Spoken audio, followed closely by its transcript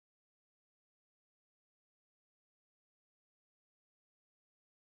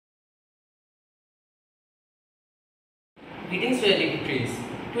Greetings to the dignitaries.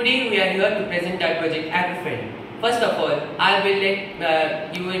 Today we are here to present our project Agrofriend. First of all, I will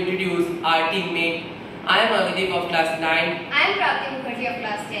let you introduce our teammate. I am Avidik of class 9. I am Prapti Mukherjee of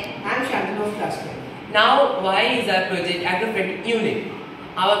class 10. I am Shantan of class 10. Now, why is our project Agrofriend unique?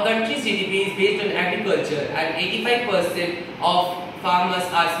 Our country's GDP is based on agriculture and 85% of farmers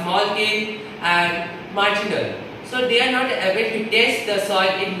are small scale and marginal. So they are not able to test the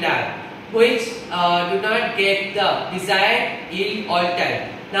soil in lab, which do not get the desired yield all time.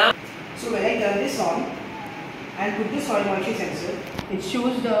 Now, So when I turn this on and put the soil moisture sensor, it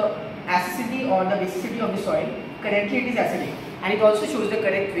shows the acidity or the basicity of the soil. Currently it is acidic, and it also shows the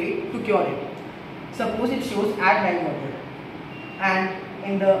correct way to cure it. Suppose it shows add lime water, and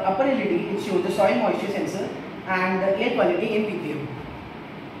in the upper LED it shows the soil moisture sensor and the air quality in ppm.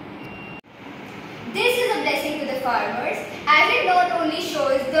 This is a blessing to the farmers as it not only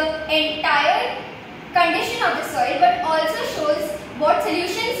shows the entire condition of the soil but also shows what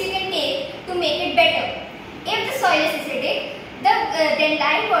solutions you can take to make it better. If the soil is acidic, then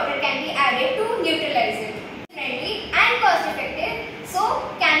lime water can be added to neutralize it. Friendly and cost effective, so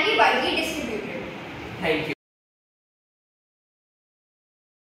can be widely distributed. thank you.